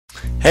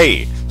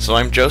Hey, so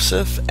I'm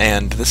Joseph,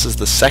 and this is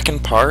the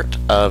second part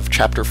of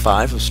Chapter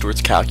 5 of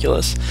Stewart's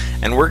Calculus,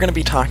 and we're going to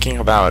be talking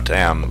about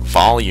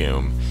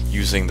volume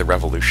using the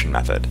revolution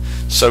method.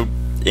 So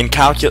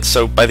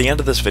by the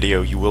end of this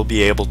video, you will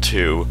be able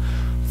to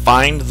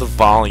find the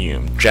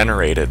volume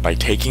generated by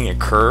taking a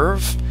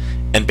curve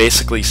and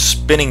basically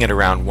spinning it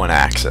around one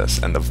axis,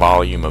 and the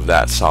volume of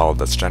that solid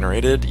that's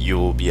generated, you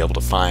will be able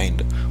to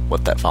find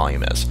what that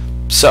volume is.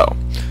 So,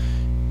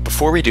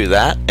 before we do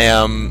that,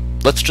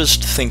 let's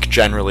just think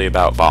generally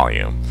about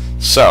volume.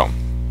 So,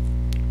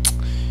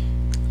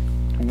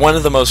 one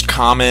of the most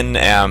common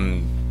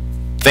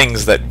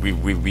things that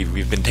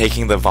we've been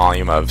taking the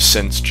volume of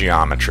since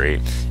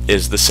geometry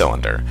is the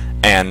cylinder.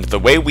 And the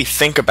way we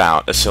think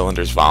about a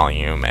cylinder's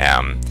volume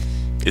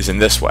is in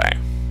this way.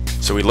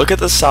 So we look at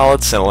the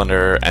solid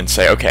cylinder and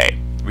say, okay,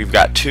 we've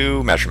got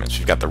two measurements.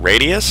 We've got the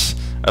radius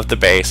of the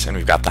base and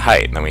we've got the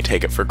height. And then we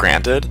take it for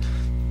granted.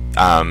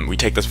 We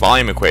take this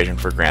volume equation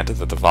for granted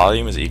that the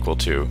volume is equal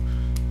to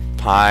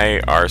pi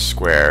r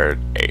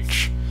squared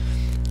h.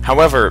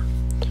 However,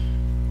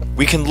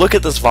 we can look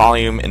at this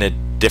volume in a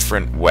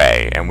different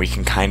way, and we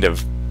can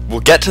we'll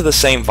get to the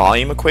same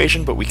volume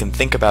equation, but we can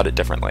think about it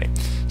differently.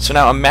 So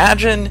now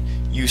imagine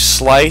you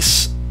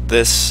slice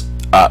this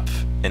up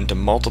into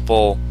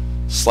multiple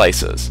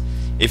slices.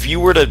 If you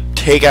were to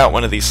take out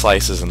one of these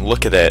slices and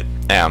look at it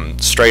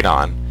straight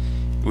on,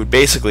 it would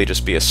basically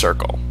just be a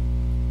circle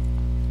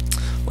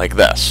like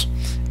this.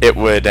 It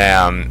would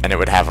and it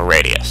would have a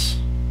radius.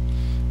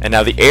 And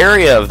now the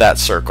area of that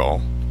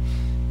circle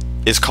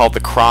is called the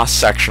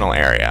cross-sectional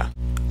area.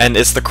 And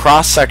it's the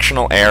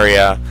cross-sectional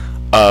area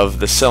of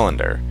the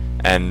cylinder.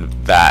 And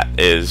that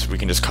is, we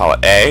can just call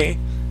it A,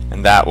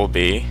 and that will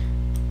be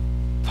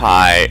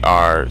pi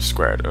r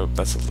squared. Oh,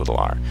 that's a little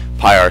r.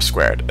 Pi r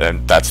squared,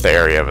 and that's the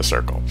area of a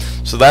circle.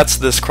 So that's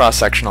this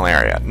cross-sectional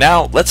area.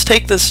 Now, let's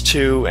take this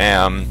to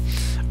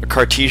a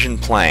Cartesian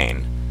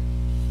plane.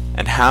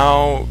 And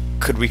how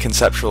could we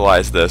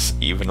conceptualize this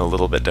even a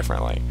little bit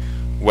differently?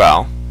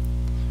 Well,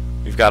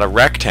 we've got a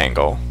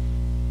rectangle,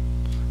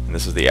 and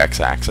this is the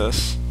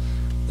x-axis,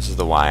 this is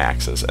the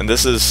y-axis, and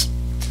this is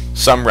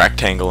some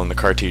rectangle in the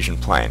Cartesian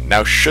plane.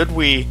 Now, should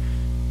we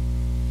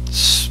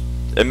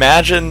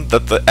imagine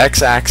that the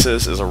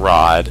x-axis is a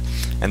rod,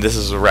 and this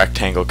is a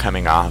rectangle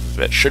coming off of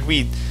it? Should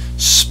we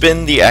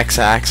spin the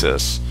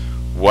x-axis,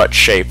 what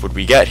shape would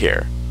we get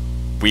here?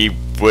 We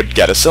would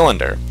get a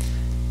cylinder.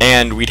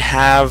 And we'd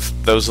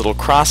have those little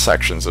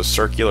cross-sections, those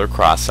circular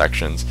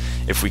cross-sections,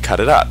 if we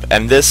cut it up.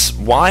 And this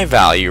y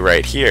value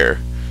right here,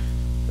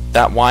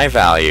 that y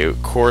value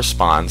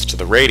corresponds to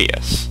the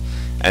radius.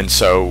 And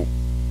so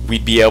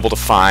we'd be able to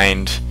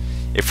find,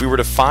 if we were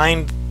to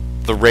find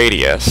the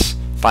radius,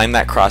 find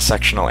that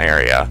cross-sectional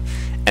area,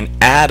 and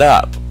add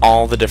up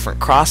all the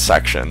different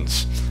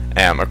cross-sections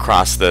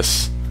across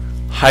this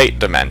height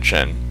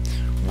dimension,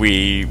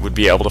 we would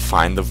be able to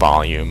find the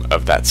volume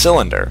of that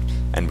cylinder,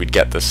 and we'd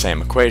get the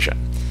same equation.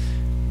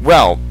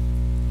 Well,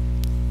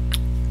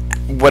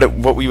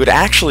 what we would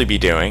actually be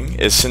doing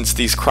is, since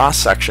these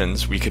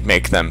cross-sections, we could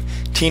make them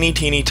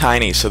teeny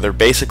tiny, so they're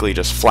basically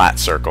just flat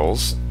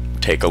circles,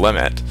 take a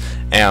limit,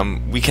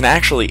 we can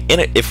actually,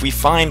 if we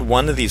find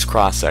one of these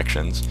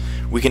cross-sections,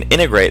 we can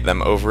integrate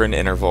them over an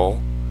interval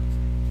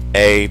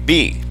a,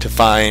 b to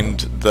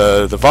find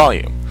the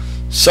volume.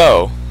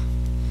 So,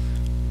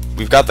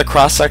 we've got the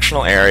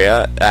cross-sectional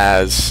area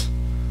as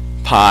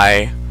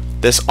pi.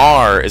 This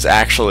r is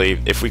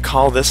actually, if we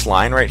call this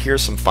line right here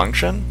some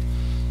function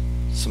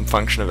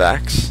of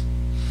x,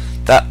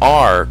 that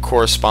r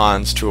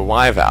corresponds to a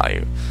y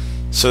value.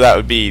 So that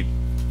would be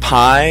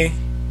pi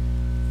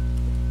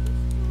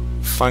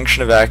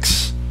function of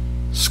x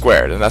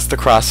squared, and that's the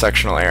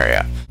cross-sectional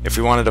area. If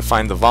we wanted to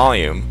find the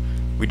volume,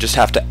 we just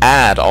have to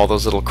add all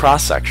those little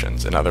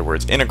cross-sections, in other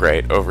words,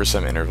 integrate over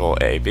some interval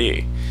a,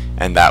 b,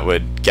 and that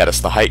would get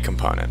us the height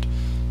component.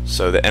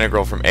 So the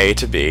integral from a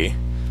to b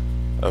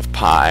of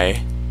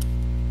pi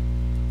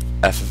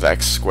f of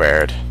x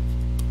squared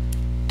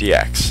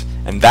dx.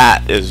 And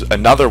that is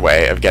another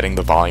way of getting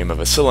the volume of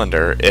a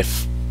cylinder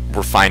if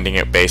we're finding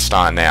it based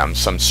on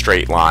some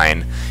straight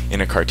line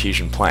in a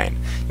Cartesian plane.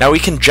 Now we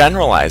can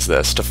generalize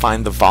this to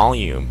find the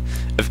volume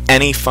of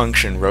any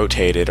function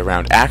rotated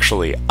around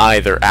actually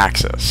either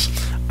axis.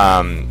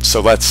 So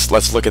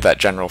let's look at that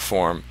general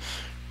form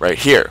right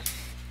here.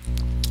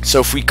 So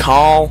if we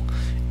call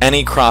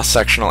any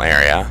cross-sectional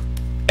area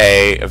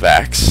a of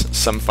x,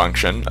 some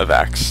function of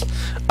x.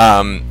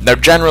 Now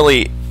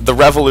generally, the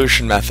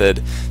revolution method,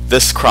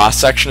 this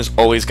cross-section is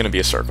always going to be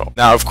a circle.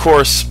 Now of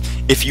course,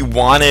 if you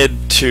wanted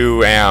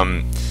to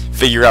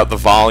figure out the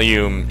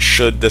volume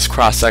should this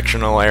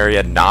cross-sectional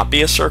area not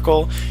be a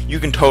circle, you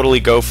can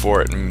totally go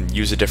for it and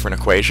use a different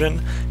equation.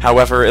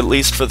 However, at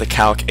least for the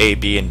Calc A,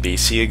 B, and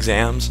BC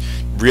exams,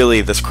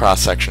 really this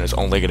cross-section is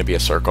only going to be a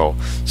circle.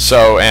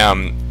 So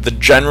the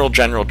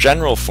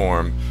general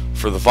form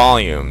for the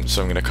volume,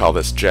 so I'm going to call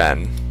this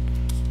gen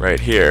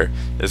right here,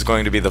 is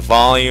going to be the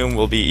volume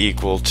will be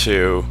equal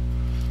to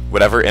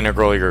whatever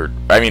integral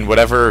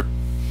whatever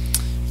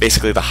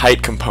basically the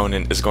height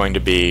component is going to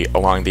be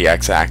along the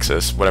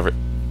x-axis, whatever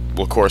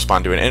will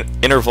correspond to an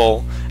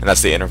interval, and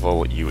that's the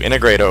interval you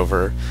integrate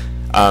over.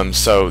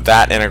 So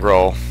that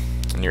integral,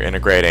 and you're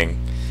integrating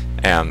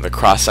the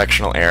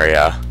cross-sectional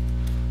area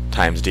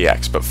times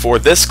dx. But for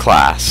this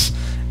class,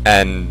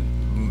 and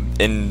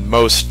in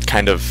most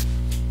kind of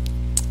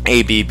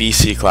AB,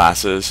 BC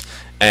classes,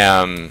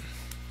 and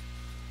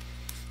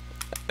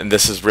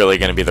this is really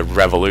going to be the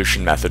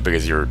revolution method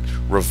because you're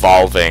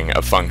revolving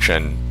a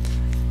function.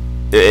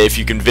 If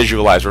you can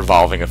visualize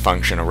revolving a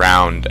function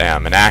around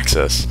an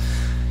axis,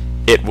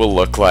 it will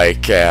look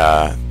like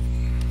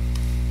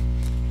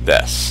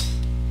this.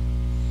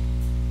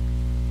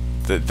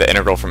 The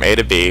integral from a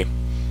to b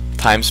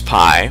times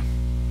pi,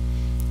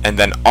 and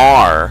then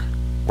r,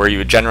 where you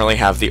would generally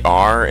have the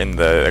r in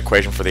the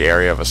equation for the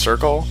area of a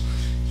circle,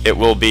 it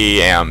will be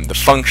the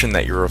function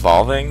that you're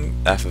revolving,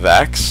 f of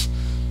x,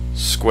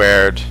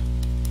 squared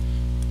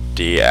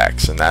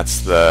dx, and that's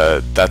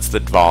the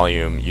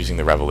volume using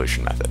the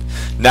revolution method.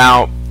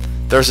 Now,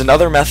 there's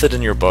another method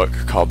in your book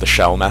called the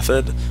shell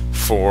method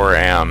for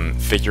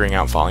figuring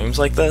out volumes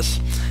like this,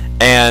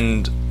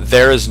 and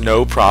there is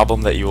no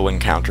problem that you will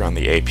encounter on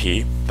the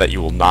AP that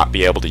you will not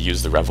be able to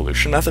use the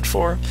revolution method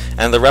for,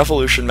 and the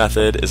revolution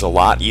method is a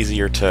lot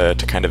easier to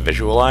kind of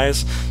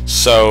visualize,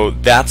 so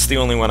that's the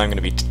only one I'm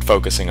going to be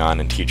focusing on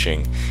and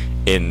teaching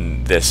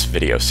in this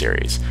video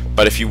series.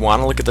 But if you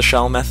want to look at the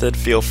shell method,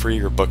 feel free,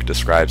 your book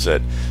describes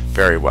it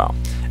very well.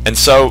 And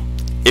so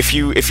if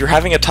you're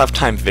having a tough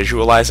time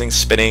visualizing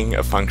spinning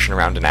a function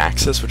around an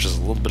axis, which is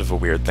a little bit of a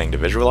weird thing to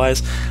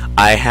visualize,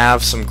 I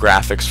have some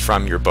graphics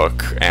from your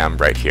book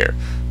right here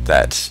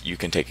that you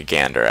can take a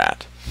gander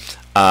at.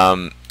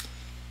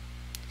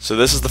 So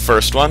this is the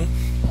first one.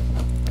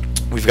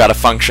 We've got a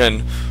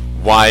function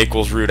y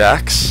equals root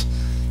x.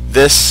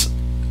 This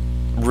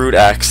root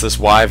x, this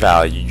y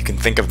value, you can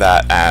think of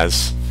that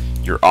as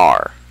your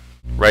r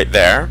right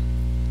there,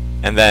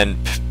 and then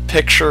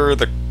picture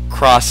the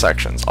cross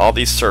sections, all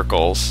these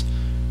circles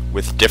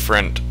with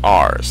different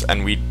r's,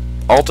 and we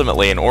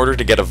ultimately, in order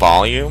to get a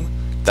volume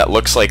that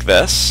looks like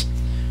this,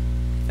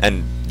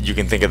 and you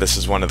can think of this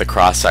as one of the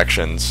cross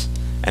sections,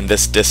 and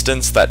this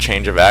distance, that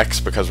change of x,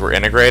 because we're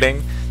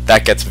integrating,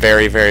 that gets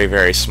very, very,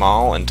 very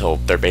small until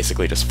they're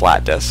basically just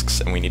flat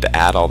disks, and we need to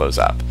add all those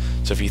up.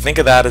 So if you think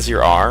of that as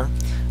your r,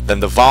 then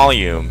the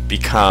volume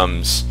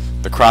becomes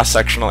the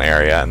cross-sectional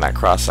area, and that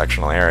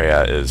cross-sectional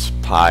area is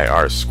pi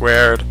r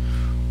squared,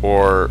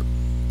 or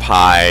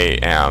pi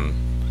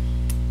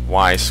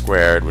y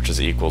squared, which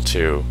is equal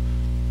to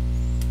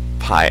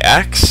pi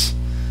x.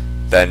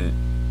 Then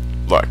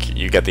look,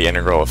 you get the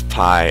integral of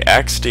pi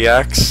x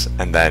dx,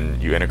 and then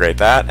you integrate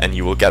that, and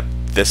you will get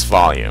this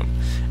volume.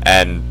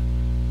 And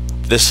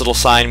this little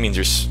sign means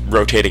you're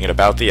rotating it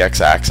about the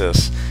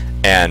x-axis,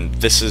 and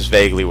this is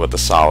vaguely what the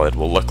solid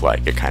will look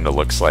like. It kind of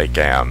looks like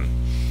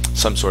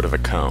some sort of a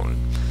cone.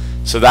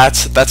 So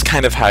that's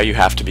kind of how you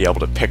have to be able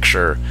to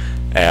picture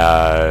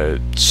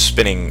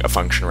spinning a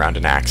function around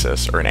an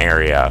axis, or an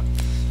area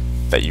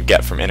that you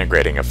get from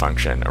integrating a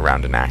function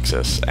around an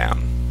axis.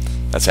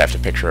 That's how you have to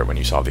picture it when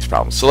you solve these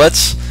problems. So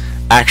let's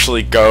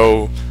actually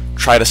go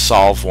try to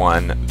solve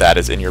one that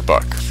is in your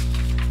book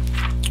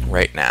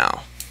right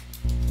now.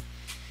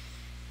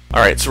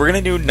 Alright, so we're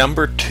going to do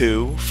number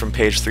 2 from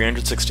page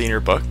 316 in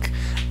your book,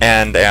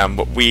 and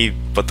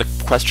what the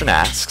question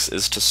asks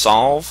is to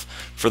solve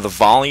for the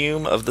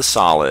volume of the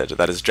solid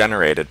that is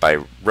generated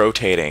by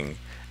rotating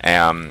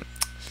the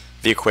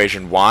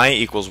equation y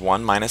equals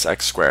 1 minus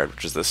x squared,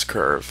 which is this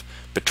curve,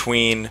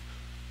 between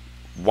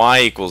y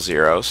equals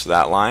 0, so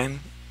that line,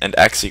 and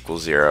x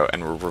equals 0,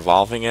 and we're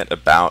revolving it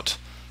about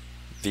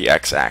the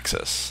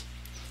x-axis.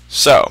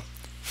 So,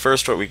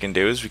 first what we can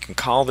do is we can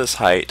call this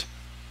height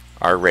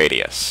our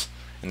radius,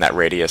 and that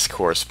radius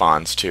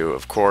corresponds to,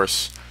 of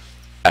course,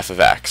 f of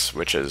x,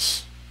 which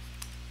is,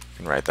 you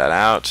can write that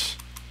out,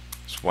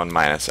 it's 1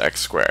 minus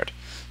x squared.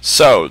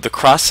 So, the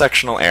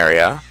cross-sectional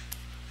area,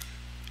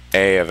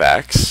 a of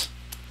x,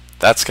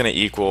 that's going to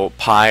equal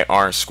pi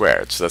r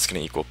squared, so that's going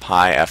to equal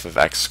pi f of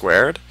x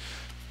squared,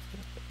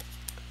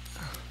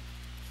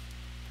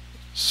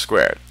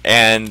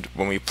 and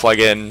when we plug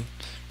in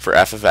for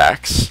f of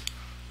x,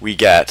 we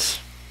get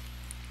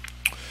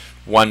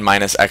 1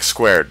 minus x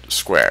squared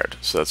squared,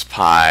 so that's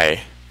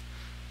pi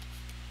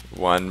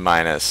 1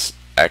 minus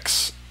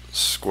x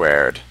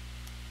squared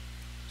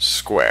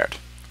squared.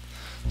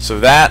 So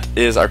that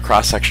is our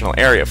cross-sectional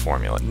area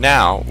formula.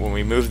 Now, when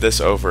we move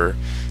this over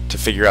to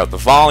figure out the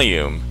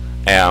volume,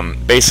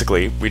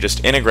 basically we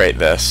just integrate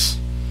this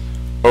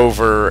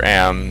over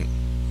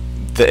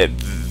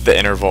the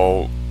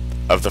interval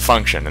of the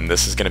function, and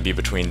this is going to be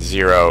between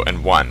 0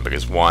 and 1,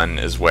 because 1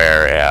 is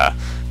where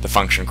the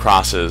function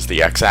crosses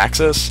the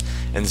x-axis,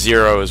 and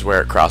 0 is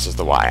where it crosses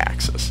the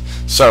y-axis.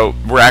 So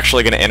we're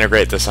actually going to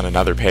integrate this on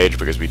another page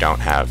because we don't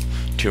have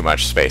too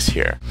much space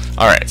here.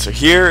 Alright, so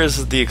here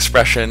is the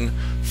expression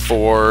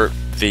for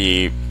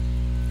the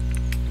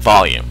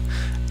volume.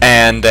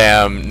 And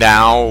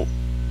now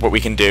what we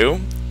can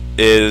do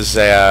is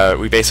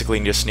we basically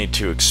just need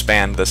to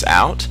expand this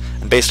out,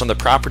 And based on the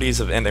properties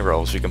of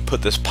integrals, we can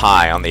put this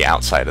pi on the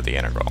outside of the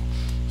integral.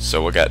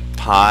 So we'll get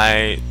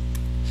pi,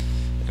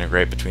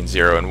 integrate between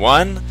 0 and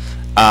 1.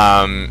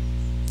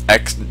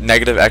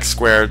 Negative x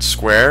squared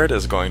squared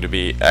is going to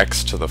be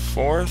x to the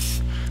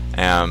 4th,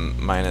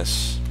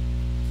 minus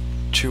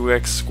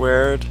 2x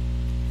squared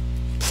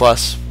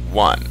plus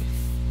 1.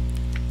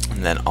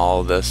 And then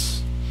all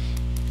this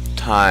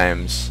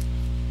times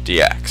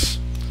dx.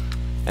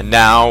 And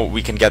now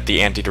we can get the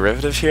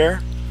antiderivative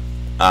here.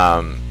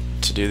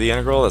 To do the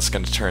integral, it's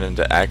going to turn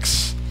into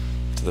x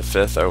to the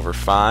 5th over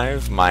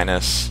 5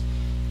 minus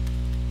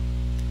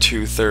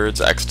 2/3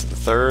 x to the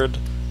 3rd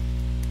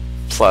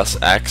plus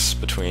x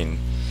between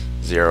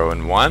 0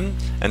 and 1.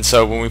 And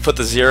so when we put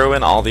the 0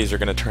 in, all these are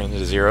going to turn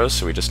into 0,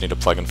 so we just need to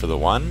plug in for the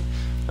 1.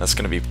 That's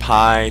going to be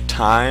pi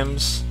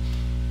times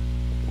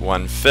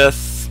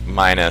 1/5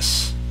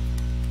 minus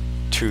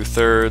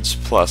 2/3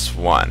 plus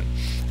 1.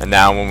 And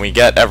now when we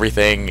get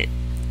everything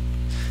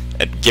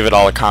and give it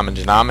all a common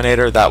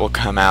denominator, that will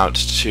come out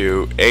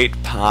to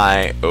 8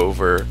 pi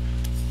over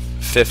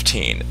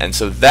 15. And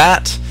so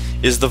that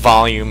is the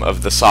volume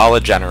of the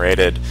solid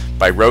generated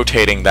by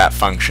rotating that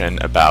function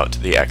about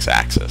the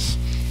x-axis.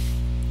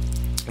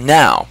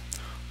 Now,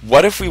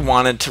 what if we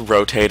wanted to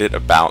rotate it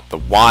about the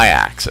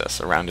y-axis,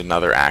 around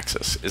another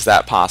axis? Is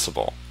that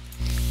possible?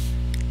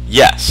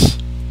 Yes,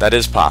 that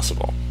is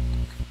possible.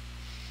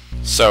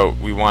 So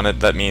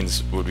that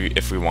means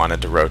if we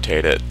wanted to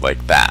rotate it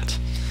like that.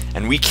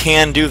 And we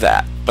can do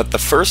that, but the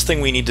first thing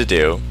we need to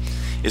do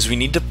is we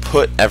need to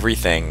put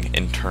everything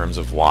in terms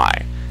of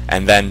y,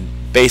 and then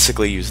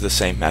basically use the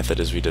same method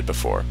as we did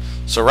before.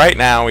 So right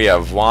now we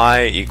have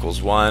y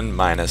equals 1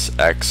 minus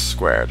x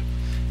squared.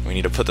 We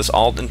need to put this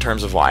all in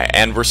terms of y,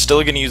 and we're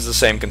still going to use the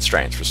same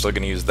constraints. We're still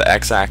going to use the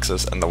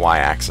x-axis and the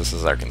y-axis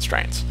as our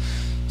constraints.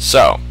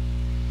 So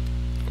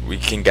we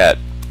can get,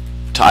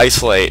 to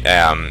isolate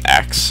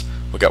x,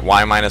 we'll get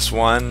y minus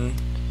 1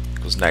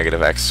 equals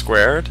negative x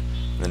squared,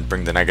 and then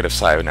bring the negative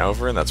sign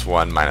over, and that's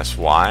 1 minus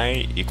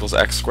y equals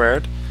x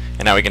squared.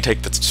 And now we can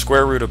take the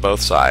square root of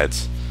both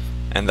sides,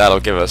 and that'll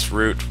give us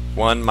root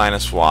 1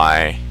 minus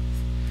y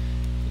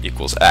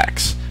equals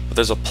x. But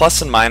there's a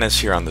plus and minus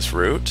here on this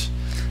root,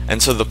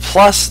 and so the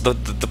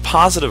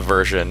positive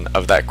version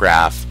of that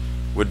graph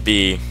would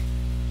be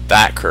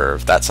that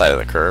curve, that side of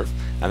the curve,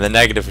 and the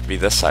negative would be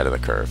this side of the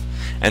curve.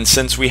 And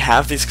since we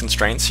have these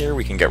constraints here,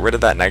 we can get rid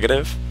of that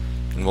negative,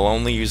 and we'll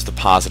only use the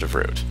positive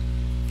root.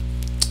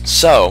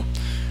 So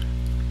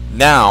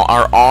now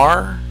our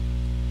r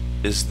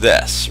is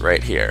this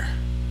right here.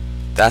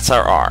 That's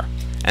our r.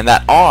 And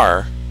that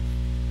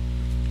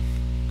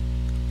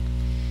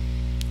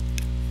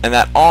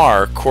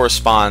r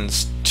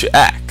corresponds to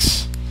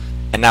x.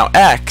 And now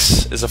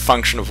x is a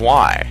function of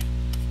y.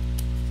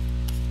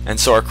 And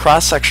so our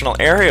cross-sectional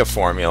area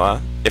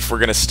formula, if we're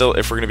going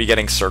to be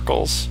getting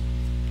circles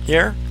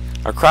here,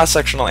 our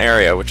cross-sectional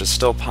area, which is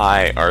still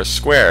pi r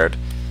squared,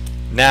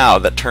 now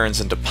that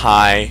turns into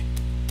pi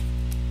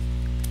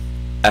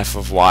f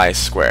of y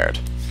squared.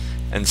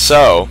 And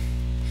so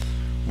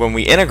when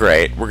we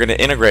integrate, we're going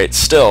to integrate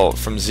still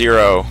from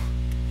 0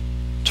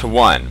 to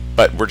 1,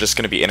 but we're just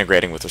going to be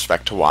integrating with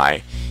respect to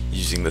y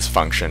using this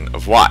function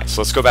of y.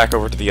 So let's go back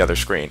over to the other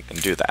screen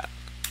and do that.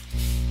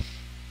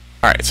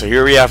 Alright, so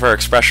here we have our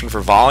expression for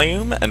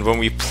volume, and when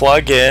we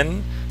plug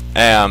in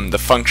the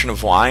function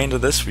of y into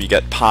this, we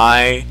get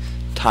pi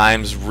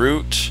times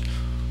root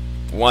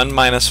 1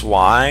 minus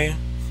y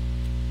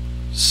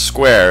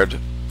squared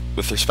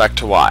with respect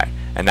to y.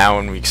 And now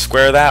when we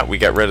square that, we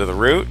get rid of the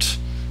root,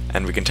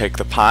 and we can take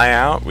the pi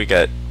out. We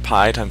get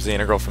pi times the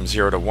integral from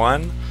 0 to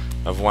 1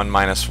 of 1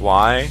 minus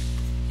y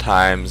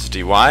times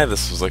dy.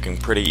 This was looking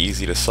pretty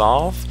easy to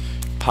solve.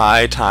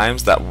 Pi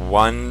times that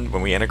 1,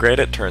 when we integrate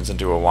it, turns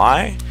into a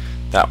y.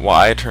 That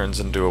y turns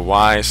into a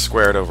y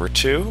squared over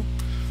 2.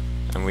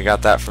 And we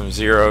got that from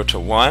 0 to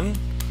 1.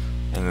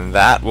 And then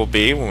that will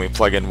be, when we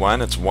plug in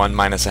 1, it's 1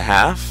 minus a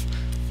half.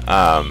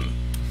 And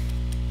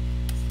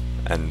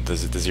the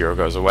 0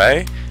 goes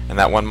away. And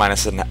that 1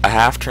 minus a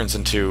half turns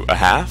into a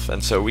half.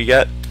 And so we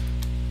get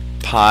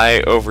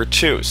pi over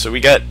 2. So we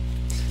get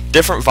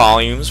different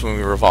volumes when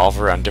we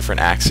revolve around different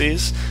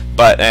axes,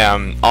 but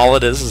all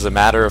it is a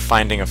matter of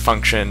finding a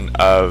function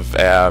of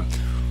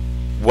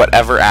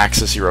whatever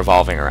axis you're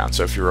revolving around.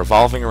 So if you're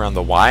revolving around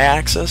the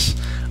y-axis,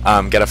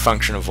 get a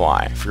function of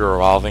y. If you're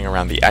revolving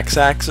around the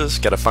x-axis,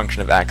 get a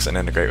function of x and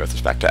integrate with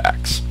respect to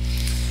x.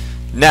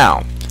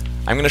 Now,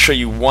 I'm going to show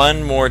you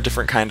one more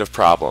different kind of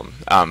problem,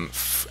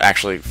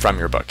 actually from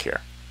your book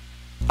here.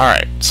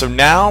 Alright, so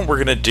now we're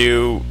going to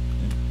do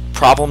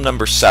problem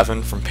number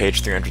 7 from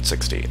page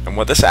 360. And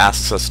what this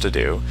asks us to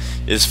do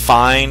is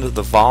find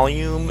the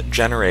volume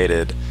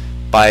generated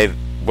by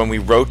when we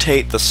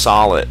rotate the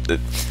solid,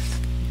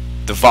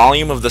 the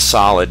volume of the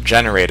solid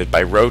generated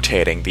by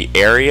rotating the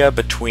area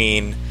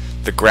between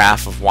the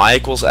graph of y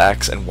equals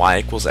x and y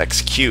equals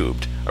x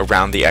cubed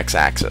around the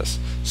x-axis.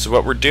 So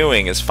what we're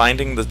doing is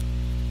finding the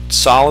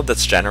solid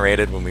that's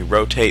generated when we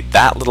rotate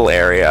that little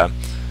area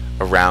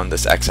around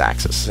this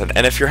x-axis.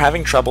 And if you're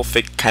having trouble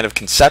kind of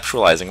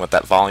conceptualizing what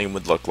that volume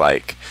would look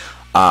like,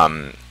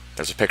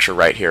 there's a picture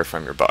right here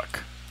from your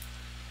book.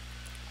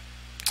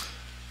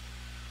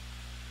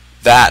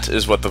 That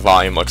is what the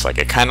volume looks like.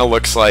 It kind of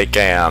looks like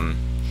a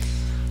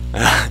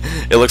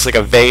it looks like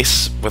a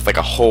vase with like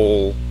a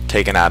hole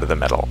taken out of the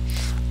middle.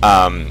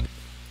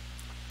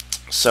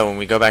 So when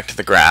we go back to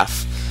the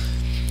graph,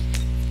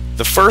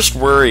 the first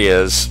worry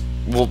is,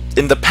 well,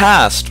 in the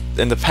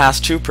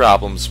past two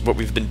problems, what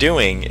we've been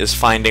doing is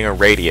finding a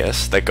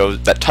radius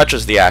that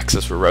touches the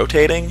axis we're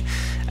rotating,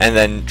 and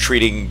then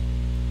treating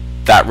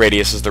that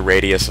radius as the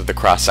radius of the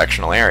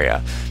cross-sectional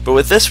area. But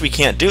with this, we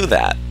can't do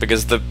that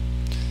because the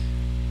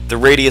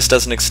radius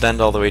doesn't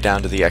extend all the way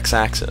down to the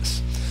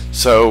x-axis.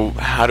 So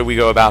how do we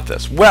go about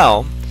this?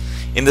 Well,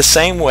 in the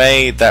same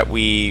way that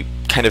we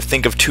kind of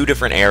think of two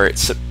different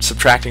areas,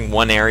 subtracting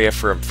one area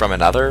from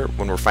another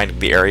when we're finding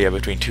the area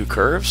between two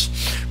curves,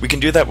 we can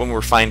do that when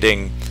we're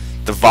finding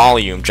the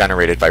volume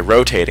generated by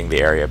rotating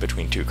the area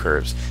between two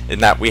curves, in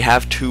that we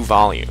have two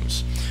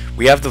volumes.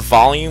 We have the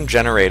volume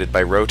generated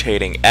by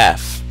rotating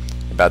f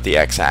about the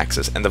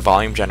x-axis, and the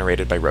volume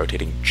generated by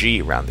rotating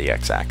g around the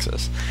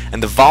x-axis.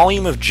 And the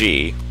volume of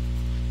g,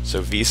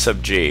 so v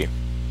sub g,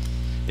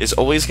 is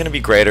always going to be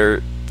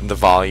greater than the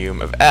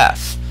volume of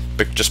f,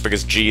 just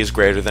because g is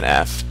greater than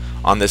f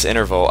on this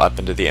interval up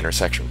into the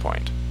intersection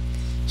point.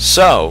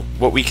 So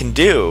what we can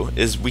do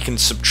is we can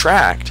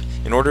subtract,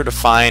 in order to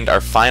find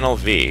our final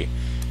v,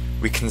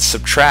 we can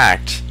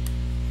subtract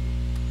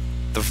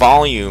the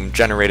volume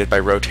generated by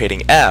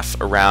rotating f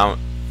around,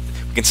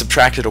 we can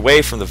subtract it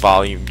away from the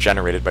volume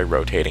generated by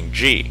rotating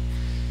g.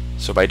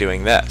 So by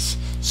doing this.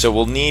 So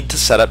we'll need to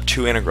set up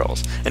two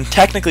integrals. And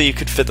technically you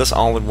could fit this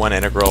all in one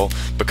integral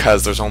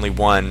because there's only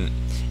one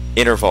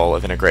interval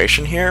of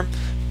integration here,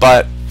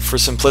 but for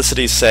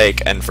simplicity's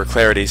sake and for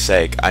clarity's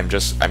sake, I'm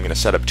going to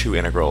set up two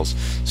integrals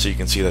so you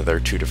can see that there are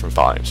two different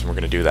volumes, and we're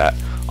going to do that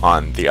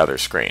on the other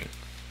screen.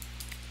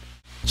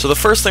 So the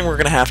first thing we're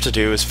going to have to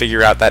do is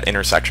figure out that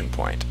intersection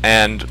point,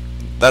 and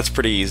that's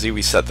pretty easy.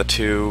 We set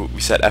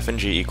f and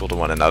g equal to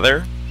one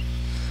another,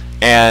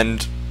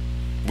 and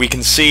we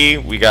can see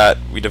we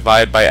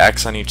divide by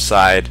x on each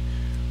side.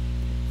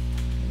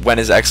 When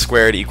is x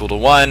squared equal to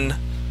 1?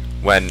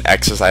 When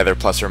x is either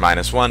plus or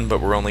minus 1,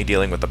 but we're only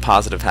dealing with the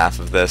positive half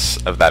of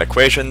that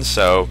equation,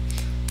 so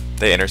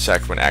they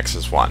intersect when x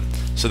is 1.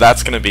 So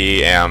that's going to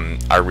be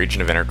our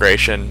region of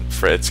integration.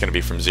 It's going to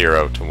be from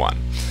 0 to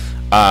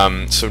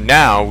 1. So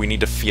now we need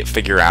to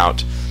figure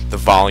out the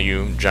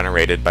volume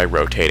generated by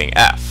rotating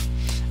f.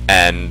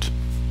 And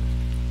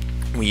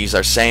we use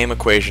our same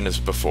equation as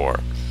before.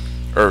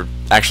 Or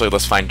actually,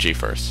 let's find g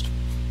first.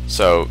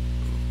 So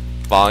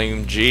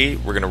volume g,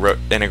 we're going to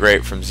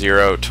integrate from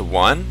 0 to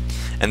 1.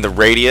 And the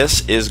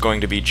radius is going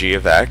to be g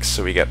of x,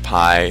 so we get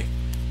pi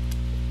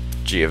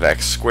g of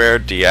x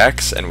squared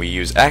dx, and we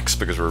use x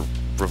because we're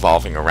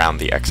revolving around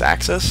the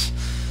x-axis.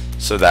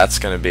 So that's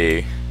going to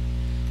be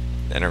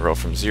the integral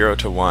from 0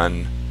 to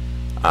 1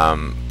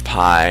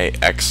 pi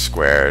x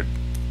squared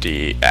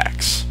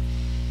dx.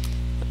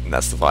 And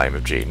that's the volume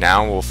of g.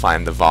 Now we'll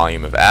find the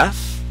volume of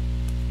f,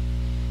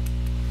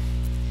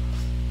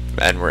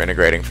 and we're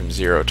integrating from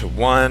 0 to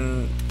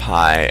 1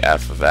 pi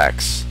f of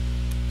x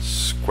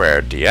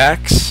squared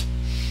dx,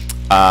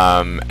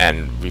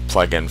 and we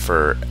plug in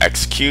for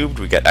x cubed,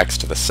 we get x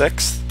to the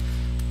 6th,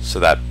 so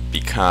that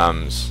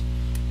becomes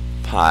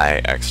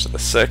pi x to the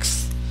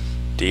 6th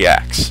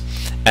dx.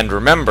 And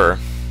remember,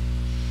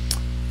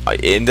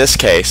 in this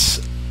case,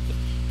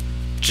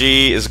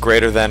 g is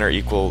greater than or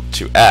equal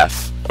to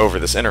f over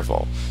this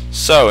interval.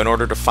 So in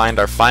order to find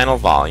our final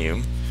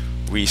volume,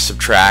 we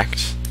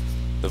subtract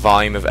the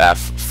volume of f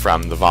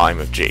from the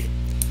volume of g.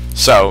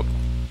 So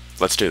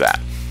let's do that.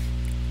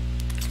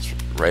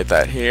 Write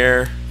that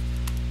here,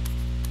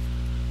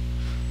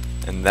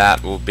 and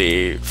that will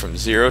be from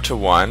 0 to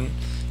 1,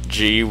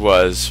 g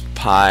was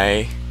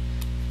pi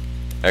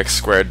x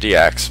squared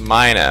dx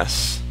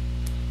minus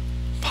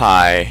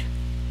pi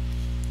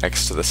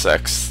x to the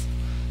 6th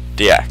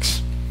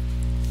dx.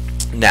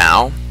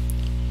 Now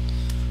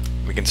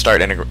we can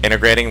start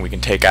integrating. We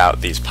can take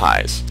out these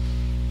pi's.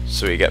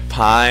 So we get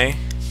pi,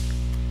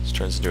 this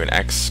turns into an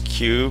x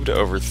cubed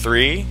over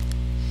 3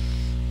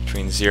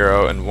 between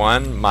 0 and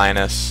 1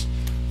 minus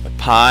a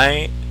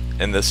pi,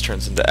 and this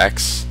turns into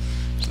x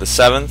to the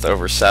 7th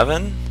over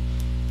 7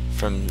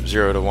 from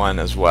 0 to 1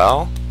 as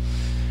well.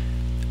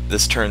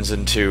 This turns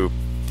into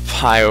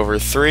pi over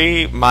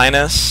 3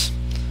 minus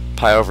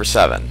pi over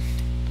 7.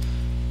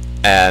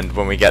 And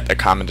when we get a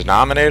common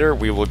denominator,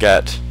 we will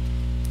get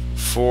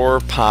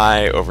 4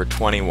 pi over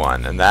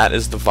 21, and that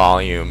is the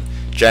volume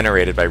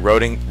generated by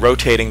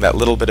rotating that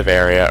little bit of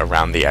area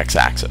around the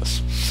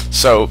x-axis.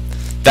 So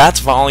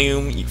that's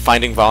volume,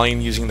 finding volume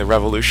using the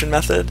revolution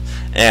method.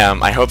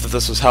 I hope that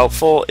this was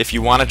helpful. If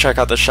you want to check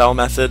out the shell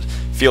method,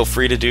 feel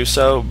free to do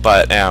so,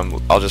 but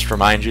I'll just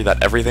remind you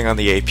that everything on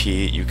the AP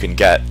you can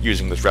get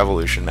using this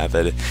revolution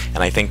method,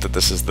 and I think that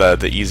this is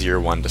the easier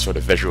one to sort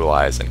of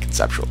visualize and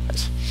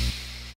conceptualize.